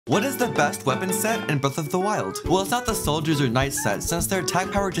What is the best weapon set in Breath of the Wild? Well, it's not the soldiers or knights set, since their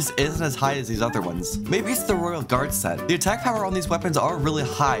attack power just isn't as high as these other ones. Maybe it's the royal guard set. The attack power on these weapons are really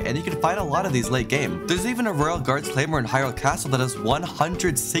high, and you can find a lot of these late game. There's even a royal guards claymore in Hyrule Castle that does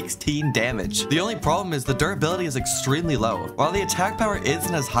 116 damage. The only problem is the durability is extremely low. While the attack power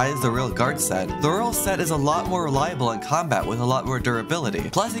isn't as high as the royal guard set, the royal set is a lot more reliable in combat with a lot more durability.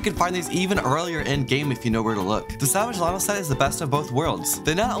 Plus, you can find these even earlier in game if you know where to look. The Savage Lynel set is the best of both worlds.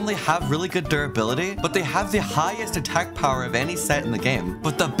 They not only have really good durability, but they have the highest attack power of any set in the game.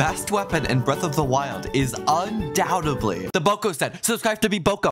 But the best weapon in Breath of the Wild is undoubtedly the BotW set. Subscribe to be BotW.